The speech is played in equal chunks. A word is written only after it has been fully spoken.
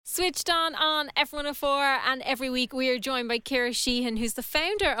Switched on F104, and every week we are joined by Ciara Sheahan, who's the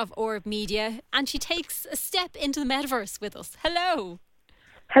founder of Orb Media, and she takes a step into the Metaverse with us. Hello.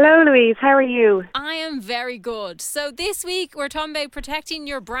 Hello, Louise. How are you? I am very good. So this week we're talking about protecting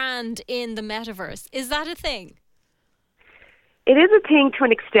your brand in the Metaverse. Is that a thing? It is a thing to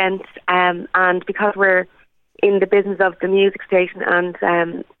an extent, and because we're in the business of the music station and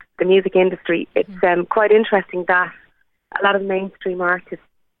the music industry, it's quite interesting that a lot of mainstream artists,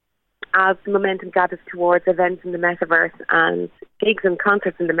 as the momentum gathers towards events in the Metaverse and gigs and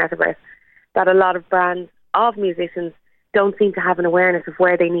concerts in the Metaverse, that a lot of brands of musicians don't seem to have an awareness of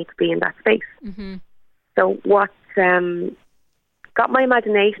where they need to be in that space. Mm-hmm. So what got my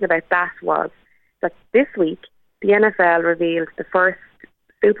imagination about that was that this week the NFL revealed the first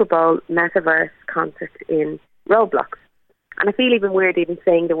Super Bowl Metaverse concert in Roblox. And I feel even weird even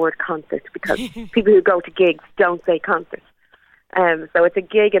saying the word concert because people who go to gigs don't say concert. So it's a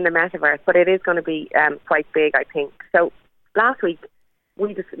gig in the Metaverse, but it is going to be quite big, I think. So last week,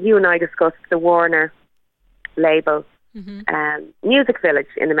 you and I discussed the Warner label Music Village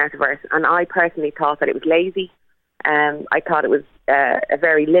in the Metaverse, and I personally thought that it was lazy. I thought it was a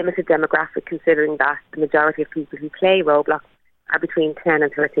very limited demographic, considering that the majority of people who play Roblox are between 10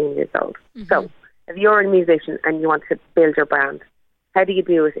 and 13 years old. So if you're a musician and you want to build your brand, how do you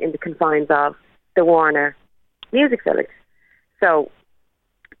do it in the confines of the Warner Music Village? So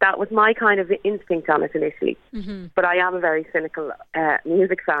that was my kind of instinct on it initially. But I am a very cynical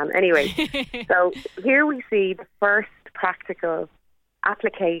music fan anyway. So here we see the first practical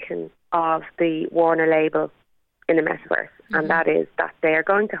application of the Warner label in the Metaverse, and that is that they are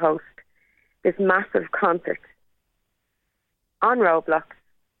going to host this massive concert on Roblox,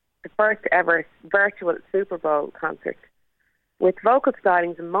 the first ever virtual Super Bowl concert, with vocal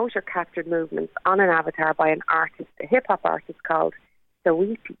stylings and motion captured movements on an avatar by an artist, a hip-hop artist called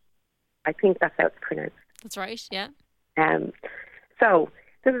Saweetie. I think that's how it's pronounced. That's right, yeah. So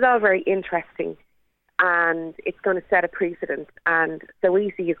this is all very interesting, and it's going to set a precedent, and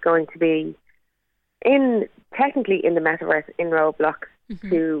Saweetie is going to be technically in the Metaverse in Roblox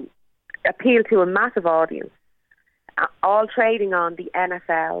to appeal to a massive audience, all trading on the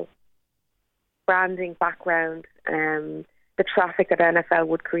NFL branding background, the traffic that NFL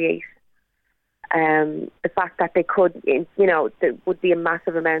would create, the fact that they could, there would be a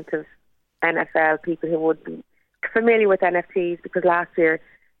massive amount of NFL people who would be familiar with NFTs, because last year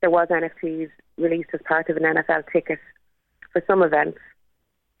there was NFTs released as part of an NFL ticket for some events.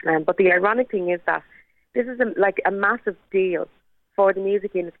 But the ironic thing is that this is a massive deal for the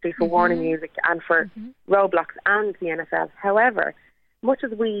music industry, for Warner Music and for Roblox and the NFL. However, much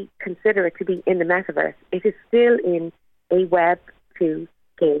as we consider it to be in the Metaverse, it is still in a Web 2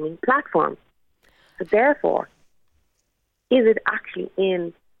 gaming platform. So therefore, is it actually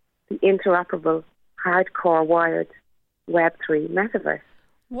in the interoperable, hardcore, wired Web 3 Metaverse?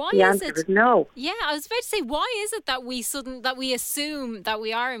 The answer is no. Yeah, I was about to say, why is it that we assume that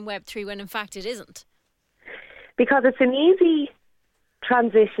we are in Web 3 when in fact it isn't? Because it's an easy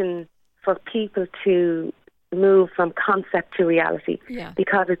transition for people to move from concept to reality,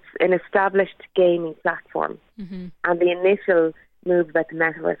 because it's an established gaming platform. And the initial move about the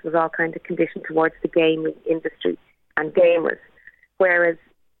Metaverse was all kind of conditioned towards the gaming industry and gamers. Whereas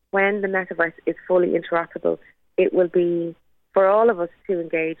when the Metaverse is fully interoperable, it will be for all of us to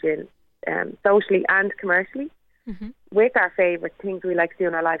engage in socially and commercially with our favourite things we like to do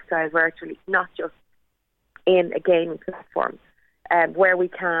in our lifestyle virtually, not just in a gaming platform, where we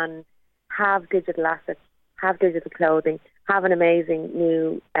can have digital assets, have digital clothing, have an amazing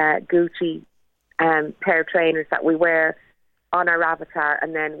new Gucci pair of trainers that we wear on our avatar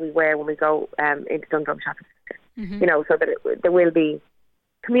and then we wear when we go into Dundrum Shopping Centre. So that there will be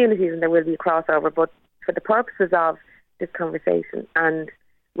communities and there will be a crossover. But for the purposes of this conversation and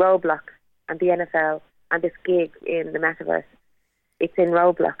Roblox and the NFL and this gig in the Metaverse, it's in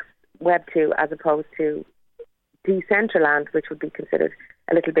Roblox Web 2 as opposed to Decentraland, which would be considered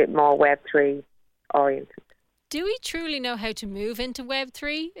a little bit more Web 3 oriented. Do we truly know how to move into Web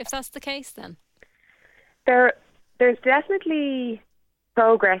 3 if that's the case then? There's definitely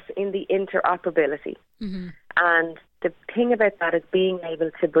progress in the interoperability. And the thing about that is being able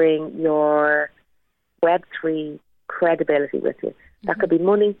to bring your Web 3 credibility with you. That could be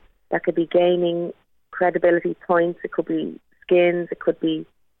money, that could be gaming credibility points, it could be skins, it could be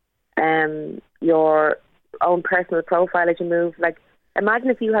your own personal profile as you move. Like, imagine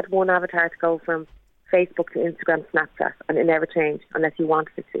if you had one avatar to go from Facebook to Instagram, Snapchat, and it never changed unless you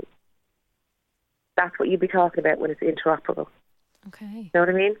wanted it to. That's what you'd be talking about when it's interoperable. Okay. Know what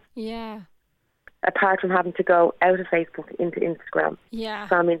I mean? Yeah. apart from having to go out of Facebook into Instagram,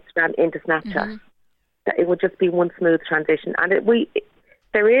 from Instagram into Snapchat. That it would just be one smooth transition. And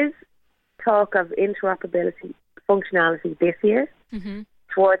there is talk of interoperability functionality this year,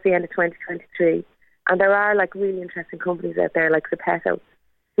 towards the end of 2023. And there are like really interesting companies out there like Zepeto,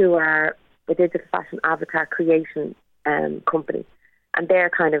 who are a digital fashion avatar creation company. And they're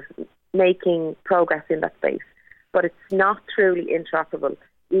kind of making progress in that space. But it's not truly interoperable,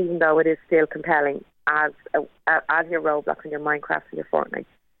 even though it is still compelling as your Roblox and your Minecraft and your Fortnite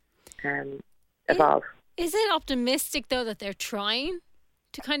evolve. Is it optimistic, though, that they're trying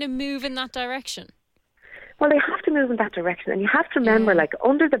to kind of move in that direction? Well, they have to move in that direction. And you have to remember, like,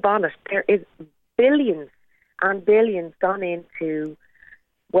 under the bonnet, there is billions and billions gone into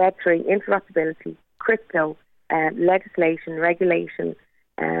Web3, interoperability, crypto, legislation, regulation,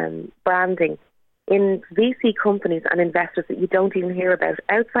 branding, in VC companies and investors that you don't even hear about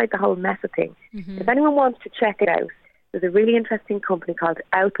outside the whole Meta thing. If anyone wants to check it out, there's a really interesting company called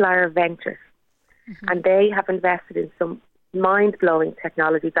Outlier Ventures, and they have invested in some mind-blowing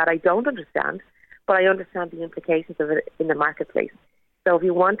technology that I don't understand, but I understand the implications of it in the marketplace. So if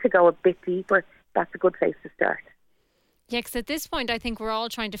you want to go a bit deeper, that's a good place to start. Yeah, because at this point I think we're all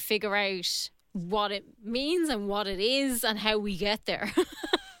trying to figure out what it means and what it is and how we get there.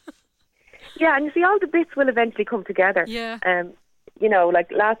 Yeah, and you see, all the bits will eventually come together. Yeah. You know,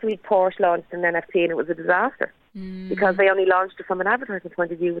 like last week Porsche launched an NFT and it was a disaster because they only launched it from an advertising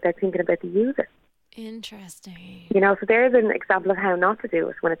point of view without thinking about the user. Interesting. You know, so there's an example of how not to do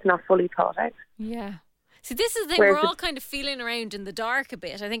it when it's not fully thought out. Yeah. See, this is the thing, we're all kind of feeling around in the dark a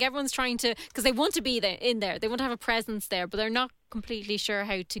bit. I think everyone's trying to, because they want to be there, in there, they want to have a presence there, but they're not completely sure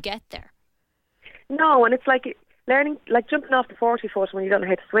how to get there. No, and it's like learning, like jumping off the 40-foot when you don't know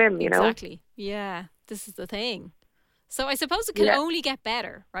how to swim, you know? Exactly. Yeah, this is the thing. So I suppose it can only get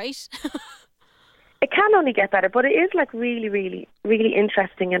better, right? It can only get better, but it is like really, really, really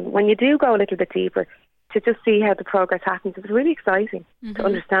interesting. And when you do go a little bit deeper to just see how the progress happens, it's really exciting to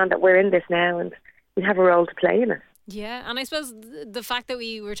understand that we're in this now and we have a role to play in it. Yeah, and I suppose the fact that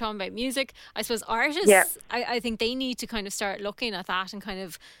we were talking about music, I suppose artists, I think they need to kind of start looking at that and kind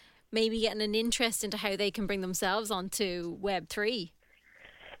of maybe getting an interest into how they can bring themselves onto Web3.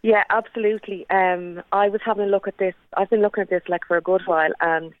 Yeah, absolutely. I was having a look at this. I've been looking at this like for a good while,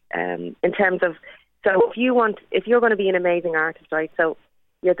 and in terms of, so if you're going to be an amazing artist, right? So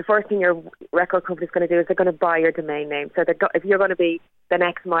the first thing your record company's going to do is they're going to buy your domain name. So if you're going to be the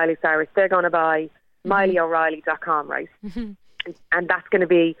next Miley Cyrus, they're going to buy MileyO'Reilly.com, right? And that's going to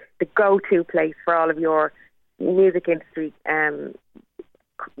be the go-to place for all of your music industry,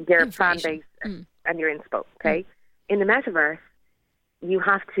 your fan base and your inspo. Okay, in the metaverse, you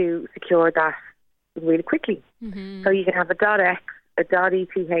have to secure that really quickly. So you can have a .x, a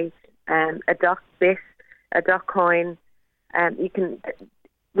 .eth, a .bit, a .coin, you can,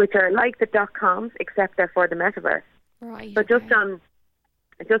 which are like the .coms except they're for the metaverse. Right. But just on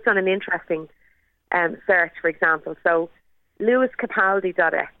an interesting search, for example, so Lewis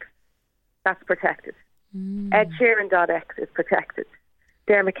Capaldi.x, that's protected. Ed Sheeran.x is protected.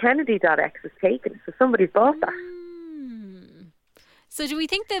 Dermot Kennedy.x is taken, so somebody's bought that. So do we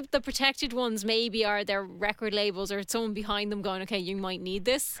think that the protected ones maybe are their record labels or someone behind them going, okay, you might need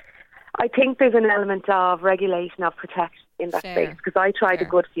this? I think there's an element of regulation of protection in that space, because I tried a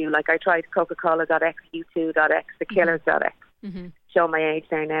good few, like I tried Coca-Cola.x, U2.x, The Killers.x. Show my age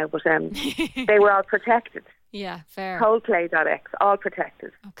there now, but they were all protected. Yeah, fair. Coldplay.x, all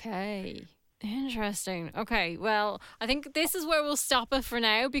protected. Okay. Interesting. Okay, well, I think this is where we'll stop it for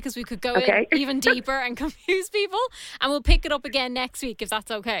now because we could go in even deeper and confuse people, and we'll pick it up again next week if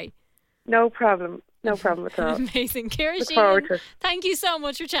that's okay. No problem. No problem at all. Amazing. Ciara Sheahan, thank you so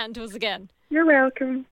much for chatting to us again. You're welcome.